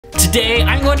Today,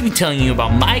 I'm going to be telling you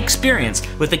about my experience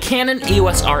with the Canon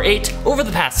EOS R8 over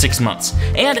the past 6 months,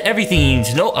 and everything you need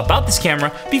to know about this camera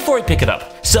before you pick it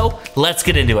up. So, let's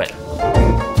get into it.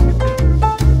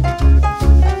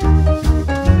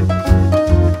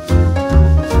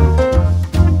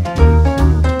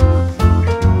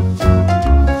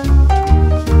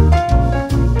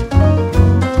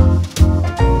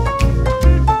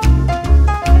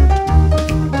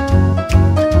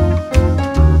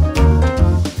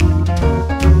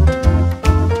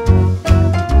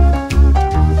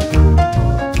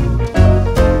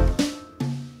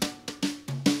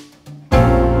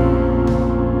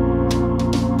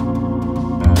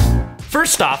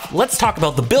 First off, let's talk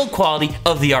about the build quality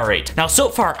of the R8. Now, so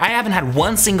far, I haven't had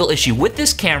one single issue with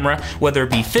this camera, whether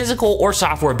it be physical or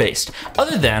software based,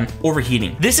 other than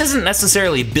overheating. This isn't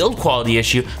necessarily a build quality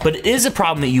issue, but it is a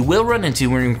problem that you will run into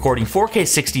when recording 4K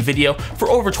 60 video for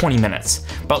over 20 minutes.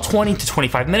 About 20 to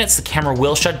 25 minutes, the camera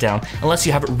will shut down unless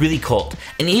you have it really cold.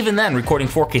 And even then, recording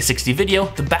 4K 60 video,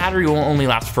 the battery will only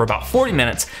last for about 40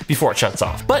 minutes before it shuts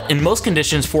off. But in most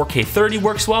conditions, 4K 30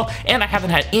 works well, and I haven't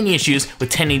had any issues with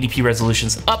 1080p resolutions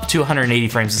up to 180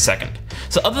 frames a second.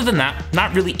 So other than that,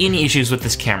 not really any issues with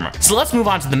this camera. So let's move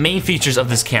on to the main features of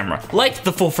this camera, like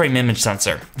the full frame image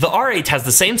sensor. The R8 has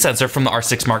the same sensor from the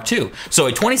R6 Mark II, so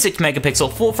a 26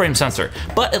 megapixel full frame sensor,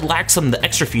 but it lacks some of the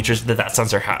extra features that that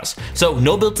sensor has. So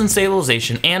no built-in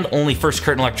stabilization and only first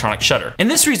curtain electronic shutter. And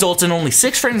this results in only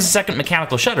 6 frames a second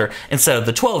mechanical shutter instead of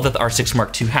the 12 that the R6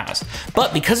 Mark II has.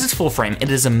 But because it's full frame,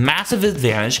 it is a massive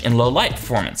advantage in low light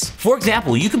performance. For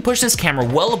example, you can push this camera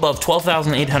well above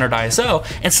 12,800 ISO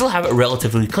and still have it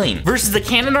relatively clean, versus the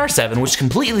Canon R7, which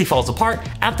completely falls apart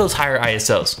at those higher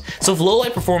ISOs. So if low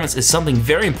light performance is something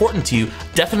very important to you,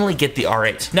 definitely get the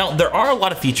R8. Now, there are a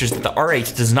lot of features that the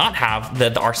R8 does not have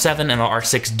that the R7 and the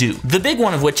R6 do. The big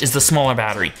one of which is the smaller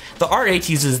battery. The R8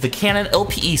 uses the Canon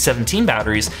LPE17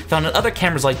 batteries found in other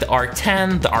cameras like the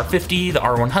R10, the R50, the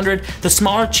R100, the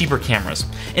smaller, cheaper cameras.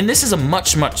 And this is a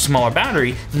much smaller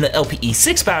battery than the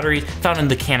LPE6 battery found in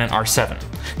the Canon R7.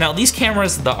 Now, these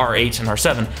cameras, the R8 and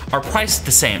R7, are priced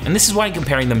the same, and this is why I'm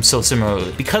comparing them so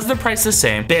similarly. Because they're priced the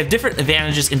same, they have different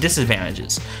advantages and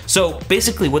disadvantages. So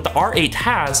basically, what the R8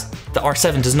 has, the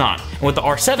R7 does not, and what the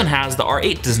R7 has, the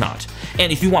R8 does not.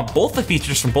 And if you want both the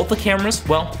features from both the cameras,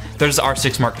 well, there's the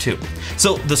R6 Mark II.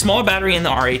 So the smaller battery in the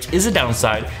R8 is a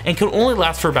downside and can only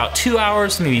last for about 2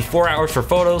 hours, maybe 4 hours for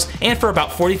photos, and for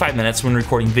about 45 minutes when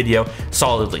recording video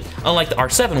solidly, unlike the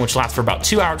R7, which lasts for about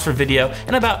 2 hours for video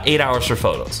and about 8 hours for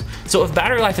photos. So if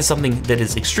battery life is something that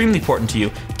is extremely important to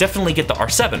you, definitely get the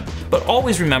R7, but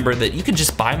always remember that you can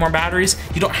just buy more batteries.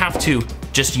 You don't have to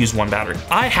just use one battery.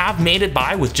 I have made it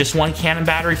by with just one Canon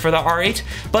battery for the R8,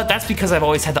 but that's because I've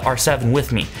always had the R7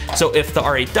 with me. So if the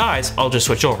R8 dies, I'll just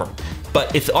switch over.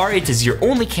 But if the R8 is your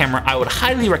only camera, I would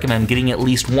highly recommend getting at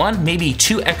least 1, maybe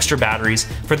 2 extra batteries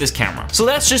for this camera. So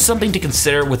that's just something to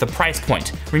consider with a price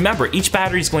point. Remember, each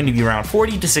battery is going to be around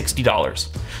 $40 to $60.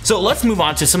 So let's move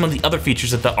on to some of the other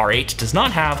features that the R8 does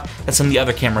not have that some of the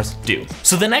other cameras do.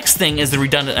 So the next thing is the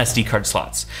redundant SD card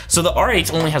slots. So the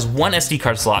R8 only has one SD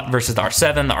card slot versus the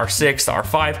R7, the R6, the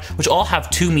R5, which all have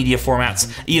 2 media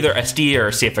formats, either SD or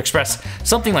CF Express,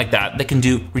 something like that can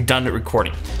do redundant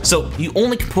recording. So you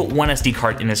only can put one SD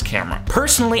card in this camera.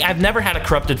 Personally, I've never had a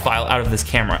corrupted file out of this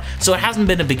camera, so it hasn't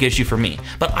been a big issue for me,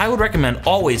 but I would recommend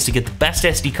always to get the best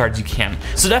SD cards you can.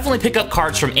 So definitely pick up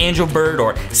cards from Angelbird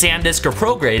or SanDisk or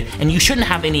ProGrade, and you shouldn't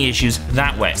have any issues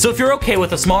that way. So if you're okay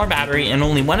with a smaller battery and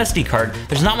only one SD card,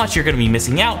 there's not much you're going to be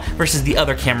missing out versus the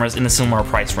other cameras in a similar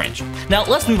price range. Now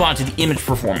let's move on to the image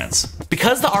performance.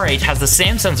 Because the R8 has the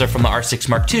same sensor from the R6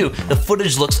 Mark II, the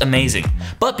footage looks amazing.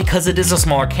 But because it is a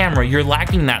smaller camera, you're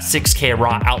lacking that 6K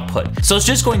raw output. So it's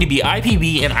just going to be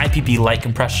IPB and IPB light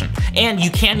compression. And you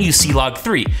can use C-Log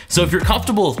 3, so if you're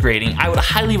comfortable with grading, I would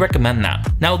highly recommend that.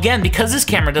 Now again, because this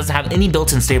camera doesn't have any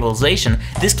built-in stabilization,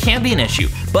 this can be an issue,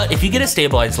 but if you get a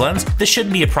stabilized lens, this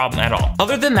shouldn't be a problem at all.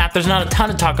 Other than that, there's not a ton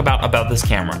to talk about this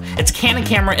camera. It's a Canon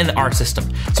camera in the R system.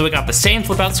 So we got the same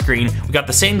flip out screen, we got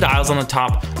the same dials on the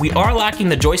top, we are lacking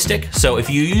the joystick, so if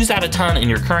you use that a ton in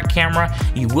your current camera,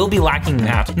 you will be lacking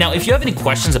that. Now if you have any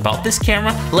questions about this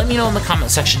camera, let me know in the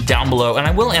comment section down below and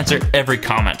I will answer every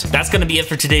comment. That's gonna be it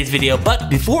for today's video, but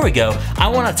before we go, I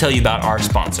wanna tell you about our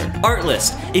sponsor,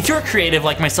 Artlist. If you're creative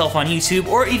like myself on YouTube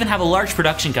or even have a large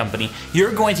production company,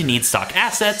 you're going to need stock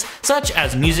assets such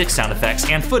as music, sound effects,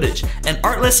 and footage, and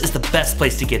Artlist is the best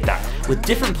place to get that. With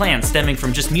different plans stemming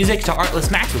from just music to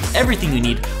Artlist Max with everything you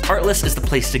need, Artlist is the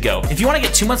place to go. If you wanna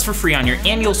get 2 months for free free on your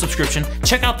annual subscription,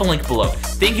 check out the link below.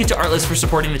 Thank you to Artlist for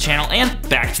supporting the channel, and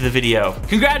back to the video.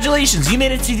 Congratulations, you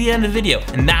made it to the end of the video,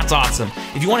 and that's awesome.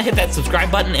 If you want to hit that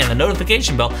subscribe button and the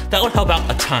notification bell, that would help out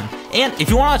a ton. And if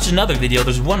you want to watch another video,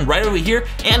 there's one right over here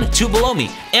and two below me.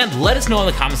 And let us know in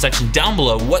the comment section down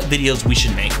below what videos we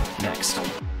should make next.